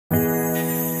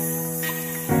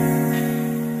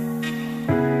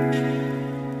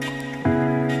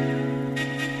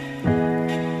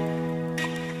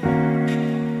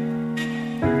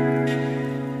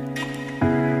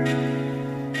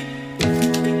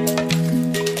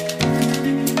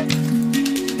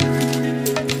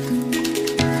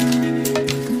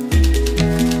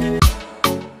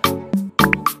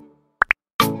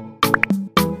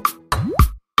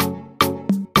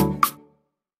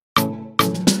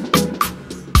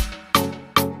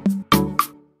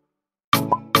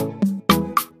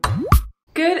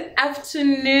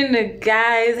afternoon,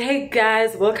 guys. Hey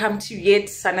guys, welcome to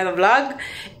yet another vlog.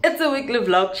 It's a weekly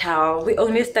vlog, child. We're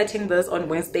only starting this on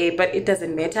Wednesday, but it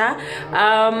doesn't matter.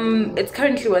 It's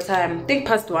currently what time? I think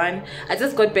past 1. I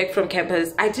just got back from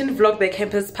campus. I didn't vlog the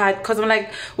campus part because I'm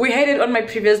like, we had it on my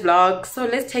previous vlog, so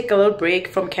let's take a little break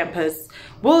from campus.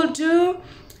 We'll do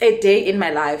a day in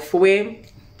my life where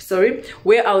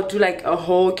I'll do like a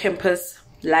whole campus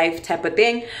life type of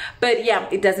thing, but yeah,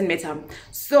 it doesn't matter.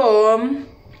 So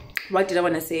what did I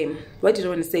want to say?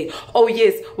 Oh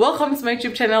yes, welcome to my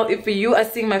YouTube channel. If you are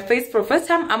seeing my face for the first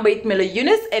time, I'm Mela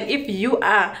Eunice, and if you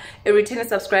are a returning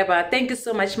subscriber, thank you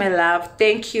so much, my love.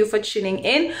 Thank you for tuning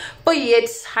in for yet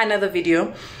another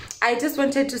video. I just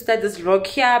wanted to start this vlog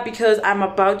here because I'm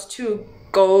about to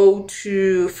go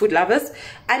to Food Lovers.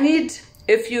 I need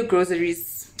a few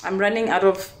groceries. I'm running out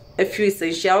of a few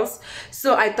essentials,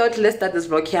 so I thought let's start this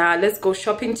vlog here. Let's go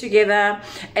shopping together,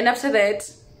 and after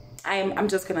that I'm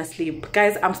just gonna sleep,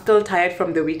 guys. I'm still tired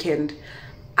from the weekend.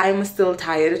 I'm still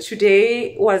tired.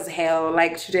 Today was hell.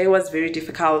 Like, today was very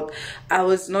difficult. I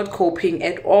was not coping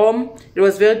at all. It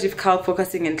was very difficult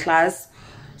focusing in class.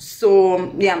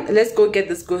 So yeah, let's go get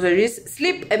these groceries,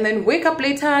 sleep, and then wake up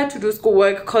later to do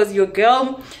schoolwork because your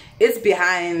girl is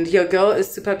behind. Your girl is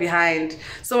super behind.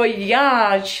 So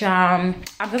yeah,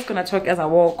 I'm just gonna talk as I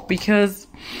walk because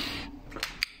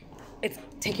it's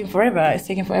taking forever.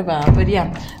 But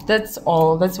yeah, that's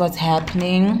all. That's what's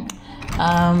happening.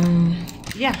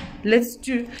 Yeah, let's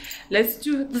do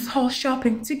this whole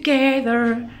shopping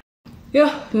together.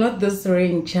 Yeah, not this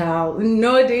rain, child.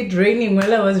 No, it raining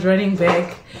while I was running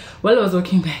back, while I was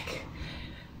walking back.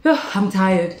 Yeah, I'm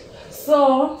tired.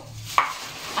 So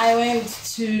I went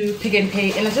to Pick n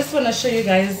Pay, and I just want to show you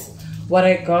guys what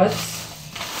I got.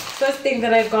 First thing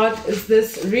that I got is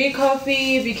this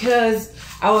coffee because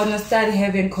I want to start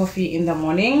having coffee in the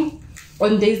morning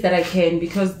on days that I can,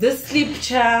 because this sleep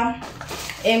charm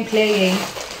ain't playing.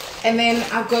 And then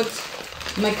I got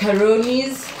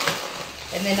macaronis,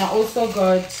 and then I also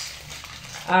got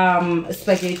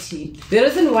spaghetti. The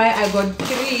reason why I got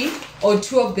 3 or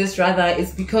 2 of this rather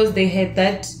is because they had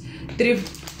that 3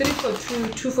 for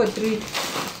 2 for 3,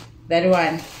 that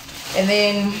one. And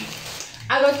then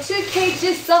I got 2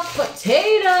 kgs of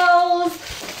potatoes,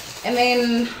 and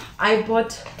then I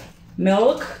bought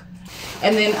milk,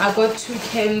 and then I got 2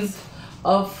 cans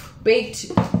of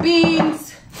baked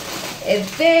beans, and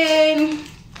then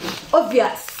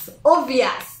obvious,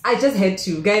 I just had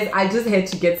to, guys, I just had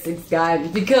to get 6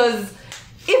 guns because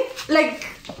if like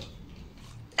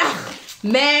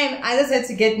man, I just had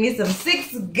to get me some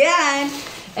 6 guns.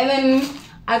 And then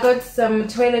I got some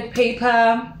toilet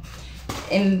paper,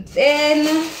 and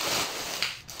then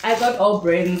I got all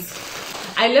brands.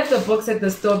 I left the box at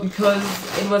the store because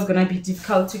it was gonna be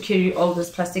difficult to carry all those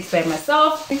plastics by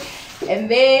myself. And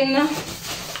then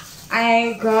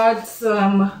I got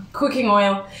some cooking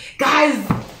oil. Guys,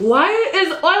 why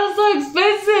is oil so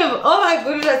expensive? Oh my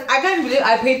goodness, I can't believe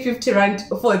I paid 50 rand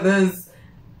for this.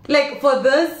 Like, for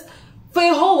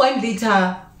a whole 1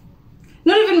 liter.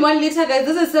 Not even 1 liter, guys.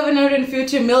 This is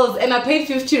 750 mils, and I paid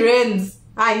 50 rands.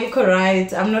 Ah, you're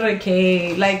correct. I'm not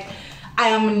okay. Like, I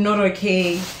am not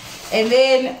okay. And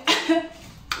then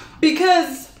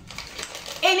because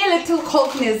any little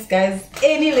coldness, guys,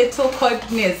 any little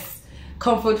coldness,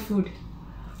 comfort food,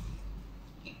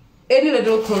 any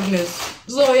little coldness.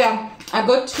 So yeah, I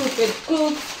got 2 fat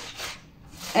cubes,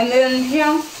 and then here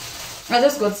I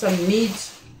just got some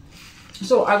meat.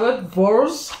 So I got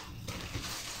boars,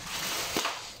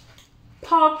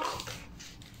 pork,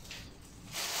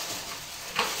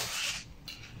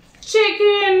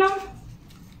 chicken,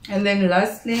 and then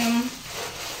lastly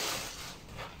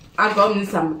I got me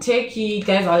some turkey.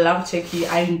 Guys, I love turkey.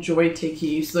 I enjoy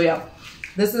turkey. So yeah,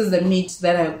 this is the meat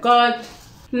that I got.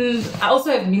 I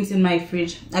also have meat in my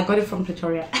fridge. I got it from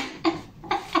Pretoria.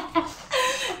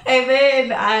 And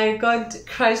then I got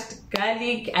crushed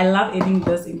garlic. I love adding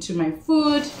this into my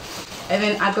food. And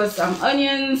then I got some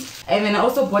onions, and then I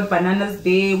also bought bananas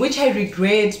there, which I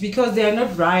regret because they are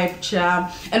not ripe,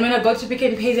 child. And when I got to Pick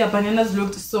n Pay, their bananas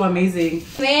looked so amazing.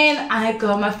 Then I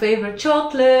got my favorite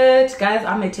chocolate. Guys,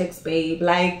 I'm a text babe.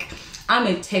 Like, I'm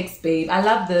a text babe. I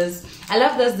love this.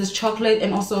 This chocolate,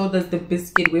 and also there's the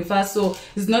biscuit wafer. So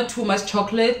it's not too much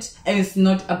chocolate and it's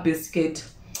not a biscuit.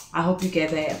 I hope you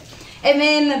get that. And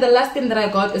then the last thing that I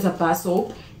got is a bar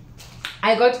soap.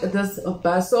 I got this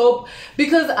bar soap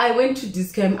because I went to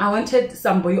Dis-Chem. I wanted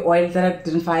some body oil that I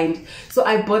didn't find, so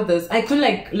I bought this. I couldn't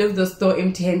like leave the store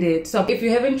empty-handed. So if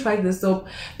you haven't tried this soap,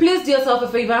 please do yourself a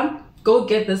favor, go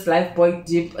get this Lifebuoy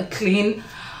Deep Clean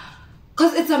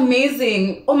because it's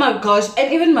amazing. Oh my gosh.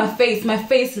 And even my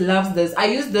face loves this. I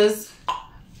use this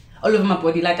all over my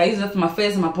body. Like I use it for my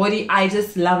face and my body. I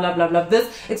just love this,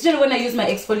 especially when I use my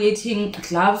exfoliating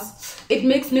gloves. It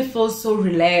makes me feel so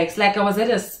relaxed, like I was at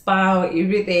a spa or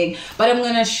everything. But I'm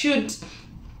gonna shoot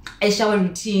a shower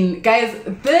routine, guys.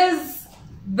 This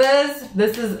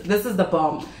is the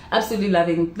bomb. Absolutely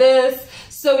loving this.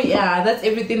 So yeah, that's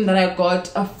everything that I got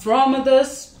from the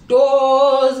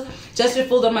stores. Just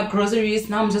refilled on my groceries.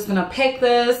 Now I'm just gonna pack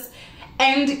this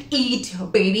and eat,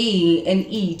 baby, and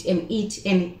eat and eat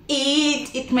and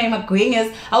eat my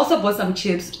maguingas. I also bought some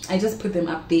chips. I just put them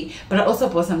up there, but I also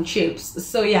bought some chips.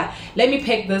 So yeah, let me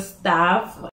pack this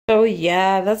stuff. So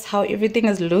yeah, that's how everything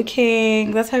is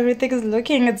looking. That's how everything is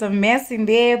looking. It's a mess in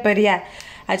there, but yeah,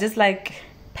 I just like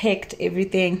packed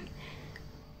everything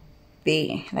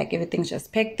there. Like everything's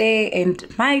just packed there, and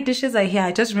my dishes are here.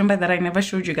 I just remember that I never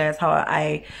showed you guys how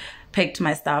I packed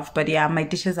my stuff, but yeah, my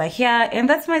dishes are here, and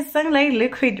that's my Sunlight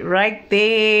liquid right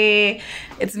there.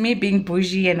 It's me being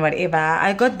bougie and whatever.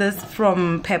 I got this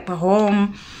from Pepper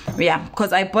Home, yeah,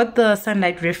 because I bought the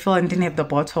Sunlight refill and didn't have the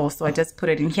bottle, so I just put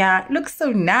it in here. It looks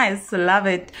so nice, love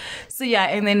it. So yeah,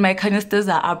 and then my canisters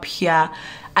are up here.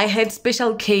 I had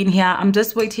Special K in here. I'm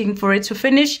just waiting for it to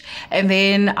finish, and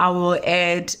then I will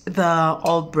add the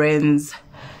All Brands.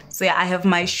 So yeah, I have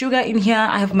my sugar in here,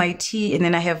 I have my tea, and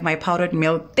then I have my powdered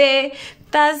milk there.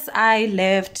 Thus, I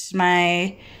left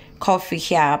my coffee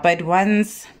here. But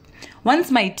once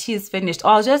my tea is finished,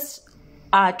 I'll just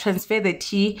transfer the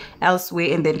tea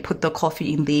elsewhere and then put the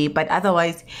coffee in there. But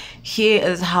otherwise, here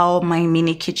is how my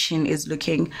mini kitchen is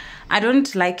looking. I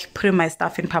don't like putting my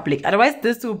stuff in public. Otherwise,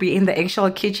 this will be in the actual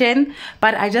kitchen.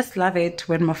 But I just love it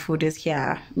when my food is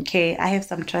here. Okay, I have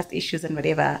some trust issues and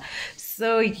whatever.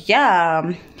 So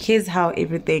yeah, here's how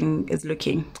everything is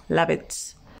looking. Love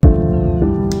it.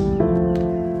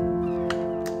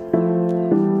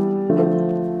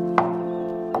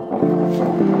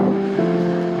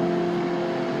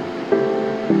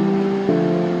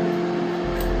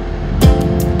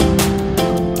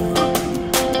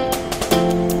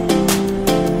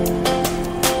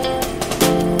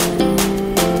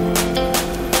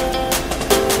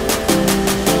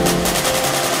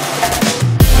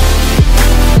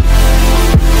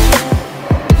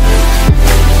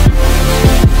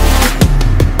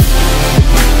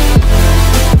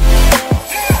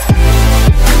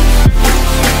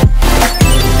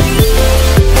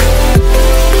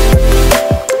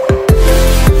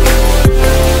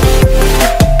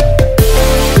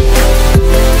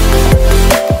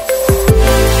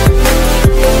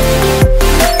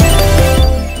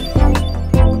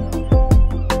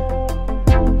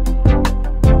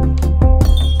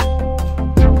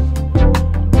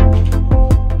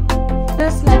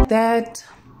 That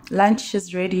lunch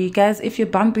is ready, guys. If you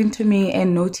bump into me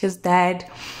and notice that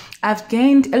I've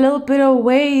gained a little bit of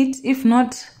weight, if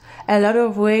not a lot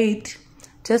of weight,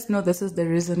 just know this is the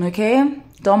reason, okay?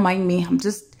 Don't mind me, I'm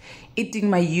just eating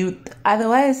my youth.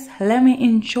 Otherwise, let me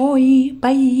enjoy.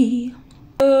 Bye.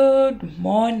 Good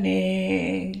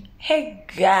morning. Hey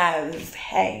guys,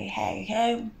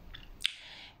 hey,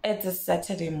 it's a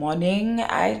Saturday morning.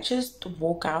 I just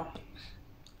woke up.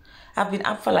 I've been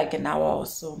up for like an hour or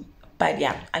so, but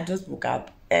yeah, I just woke up,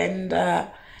 and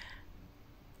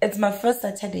it's my first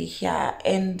Saturday here,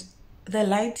 and the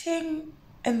lighting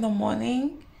in the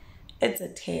morning, it's a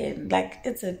 10. Like,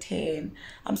 it's a 10.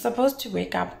 I'm supposed to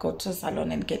wake up, go to a salon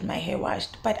and get my hair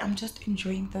washed, but I'm just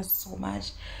enjoying this so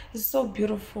much. It's so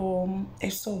beautiful,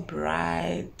 it's so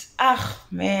bright. Ah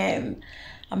man,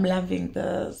 I'm loving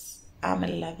this. I'm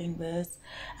loving this.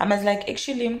 I must like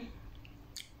actually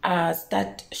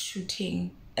start shooting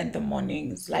in the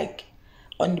mornings, like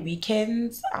on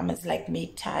weekends. I must like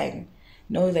make time,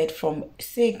 know that from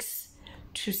 6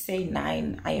 to say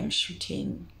 9 I am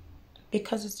shooting,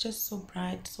 because it's just so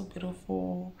bright, so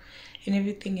beautiful, and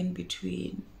everything in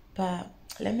between. But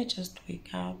let me just wake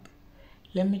up,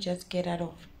 let me just get out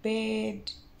of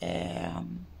bed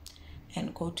and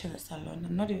go to the salon.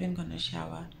 I'm not even gonna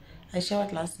shower. I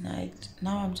showered last night.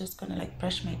 Now I'm just gonna like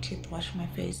brush my teeth, wash my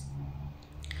face,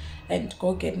 and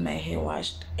go get my hair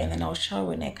washed, and then I'll shower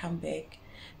when I come back,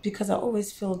 because I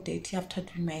always feel dirty after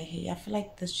doing my hair. I feel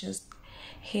like there's just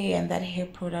hair and that hair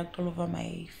product all over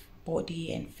my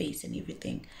body and face and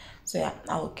everything. So yeah,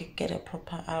 I'll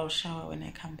I'll shower when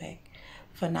I come back.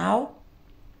 For now,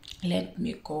 let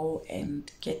me go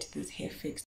and get this hair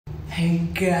fixed. Hey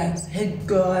guys,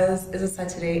 it's a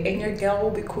Saturday, and your girl will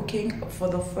be cooking for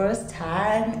the first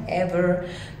time ever.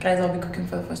 Guys, I'll be cooking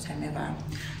for the first time ever.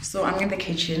 So I'm in the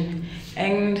kitchen,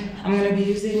 and I'm gonna be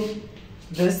using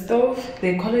this stove.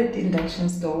 They call it the induction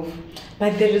stove,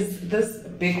 but there is this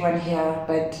big one here,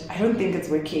 but I don't think it's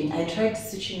working. I tried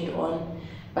switching it on,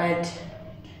 but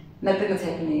nothing is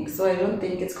happening, so I don't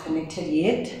think it's connected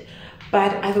yet.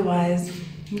 But otherwise,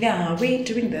 yeah, we're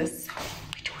doing this.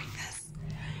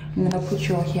 I'm gonna put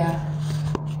you here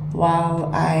while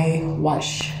I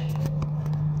wash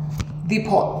the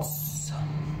pots.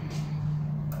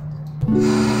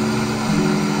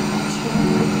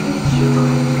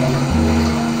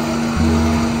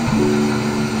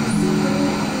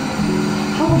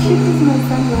 How cute is my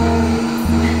sunrise?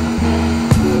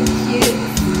 Cute.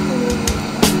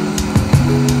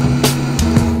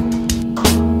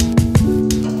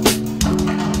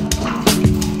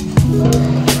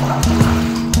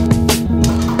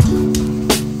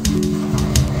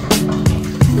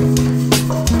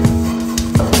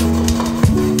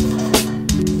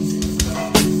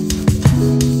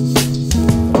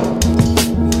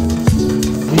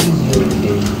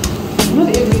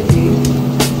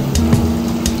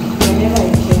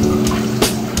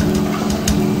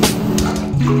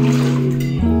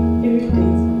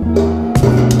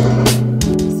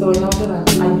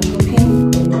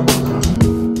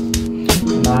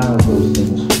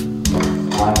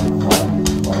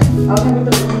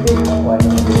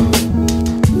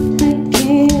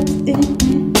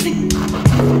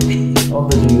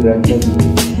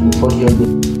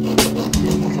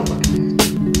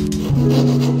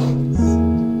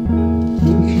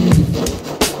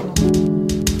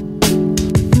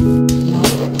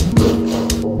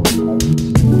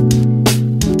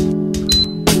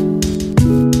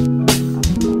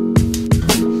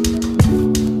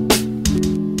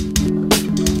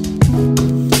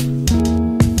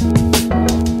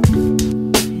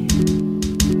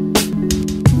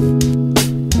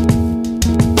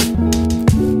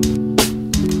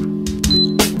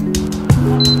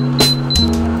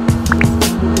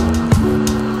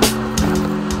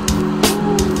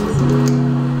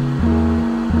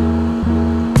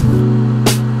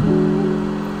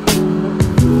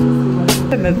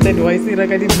 Understand why I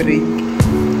got the break.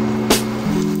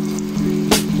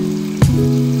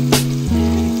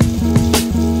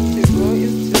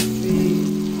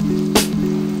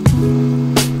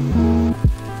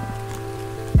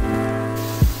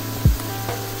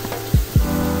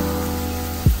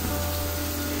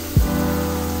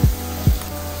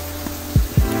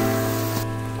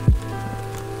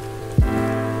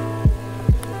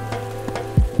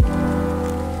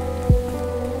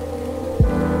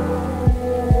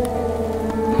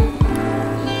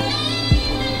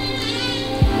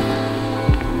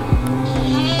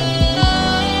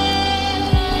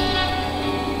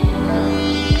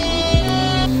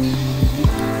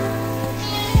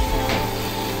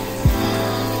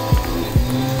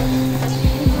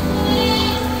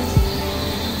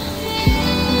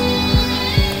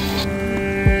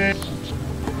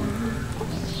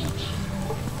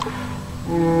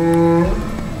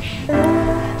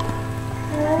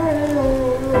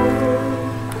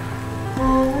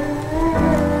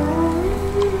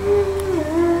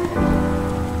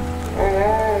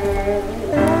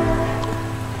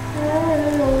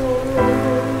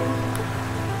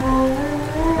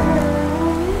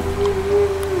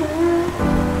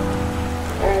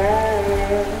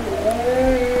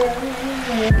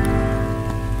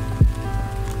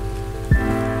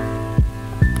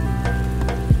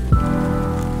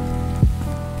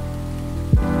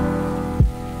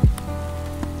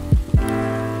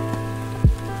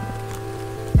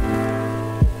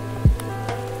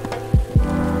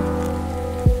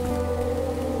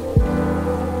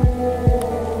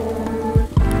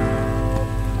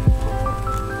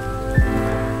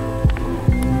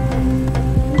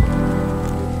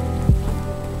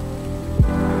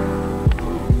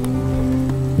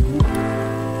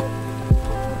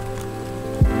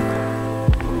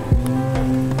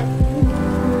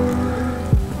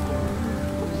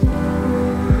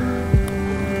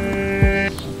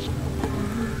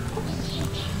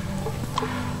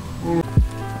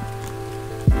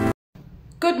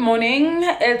 Good morning.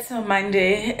 It's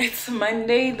Monday. It's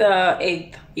Monday the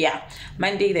 8th. Yeah,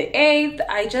 Monday the 8th.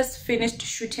 I just finished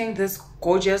shooting this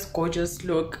gorgeous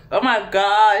look. Oh my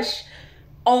gosh.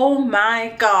 Oh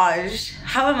my gosh.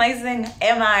 How amazing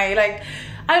am I? Like,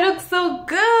 I look so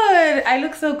good. I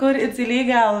look so good. It's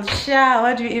illegal. Sha,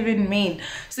 what do you even mean?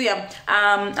 So yeah,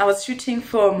 I was shooting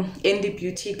for Indie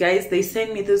Beauty, guys. They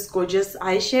sent me this gorgeous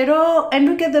eyeshadow and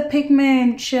look at the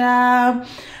pigment. Sha,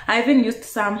 I even used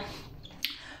some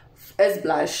as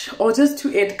blush or just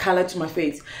to add color to my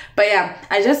face. But yeah,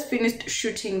 I just finished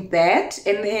shooting that,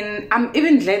 and then I'm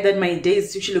even glad that my day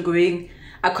is usually going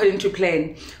according to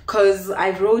plan, because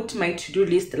I wrote my to-do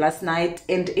list last night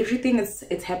and everything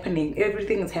is happening.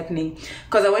 Everything is happening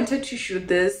because I wanted to shoot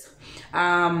this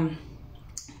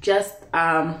just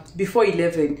before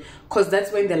 11, because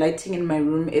that's when the lighting in my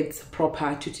room it's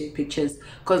proper to take pictures,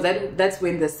 because that's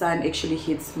when the sun actually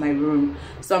hits my room.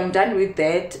 So I'm done with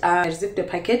that. I received a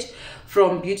package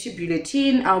from Beauty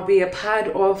Bulletin. I'll be a part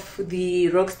of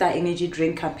the Rockstar Energy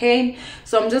Drink campaign,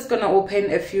 so I'm just gonna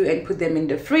open a few and put them in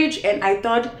the fridge. And I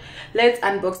thought, let's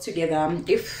unbox together,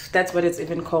 if that's what it's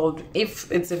even called,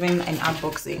 if it's even an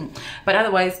unboxing. But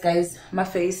otherwise, guys, my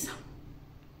face,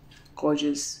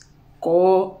 gorgeous.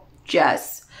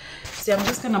 Gorgeous. So I'm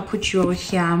just gonna put you over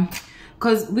here,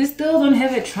 because we still don't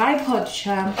have a tripod,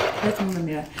 charm. Let's move the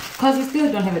mirror, because we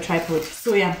still don't have a tripod.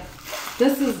 So yeah,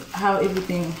 this is how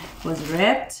everything was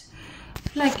wrapped.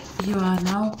 Like you are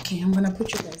now. Okay, I'm gonna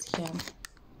put you guys here.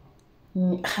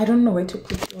 I don't know where to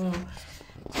put you.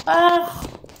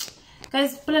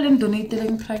 Guys, people didn't donate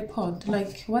a tripod.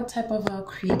 Like, what type of a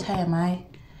creator am I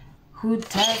who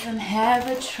doesn't have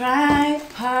a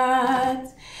tripod?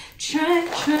 Try.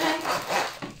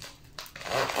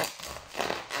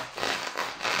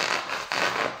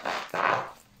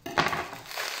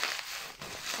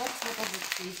 What type of a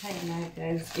creator am I,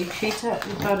 guys? A creator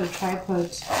without a tripod.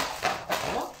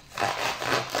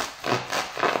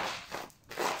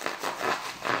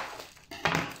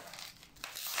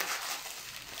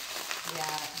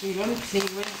 Yeah, they don't play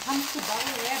when it comes to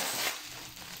bubble wrap.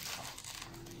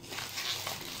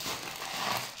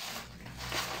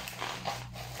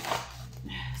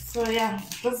 So yeah,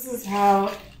 this is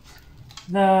how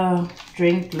the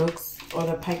drink looks, or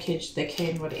the package, the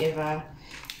can, whatever.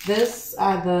 This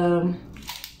are the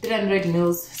 300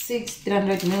 mils,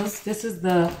 300 mils. This is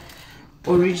the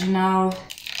original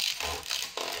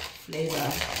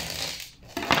flavor.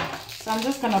 So I'm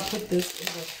just gonna put this in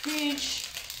the fridge.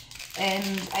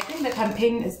 And I think the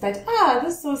campaign is that,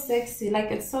 this is so sexy,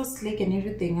 like it's so sleek and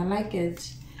everything. I like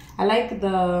it. I like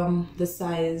the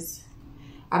size.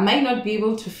 I might not be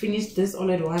able to finish this all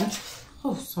at once.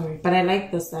 Oh, sorry. But I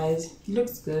like the size. It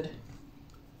looks good.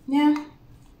 Yeah.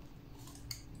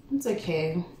 It's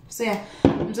okay. So yeah,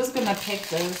 I'm just gonna pack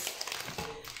this,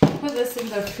 put this in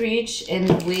the fridge,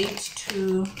 and wait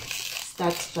to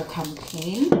start the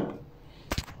campaign.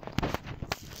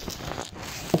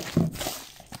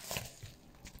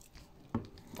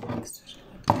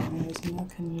 There's more,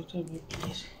 can you do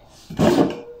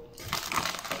it?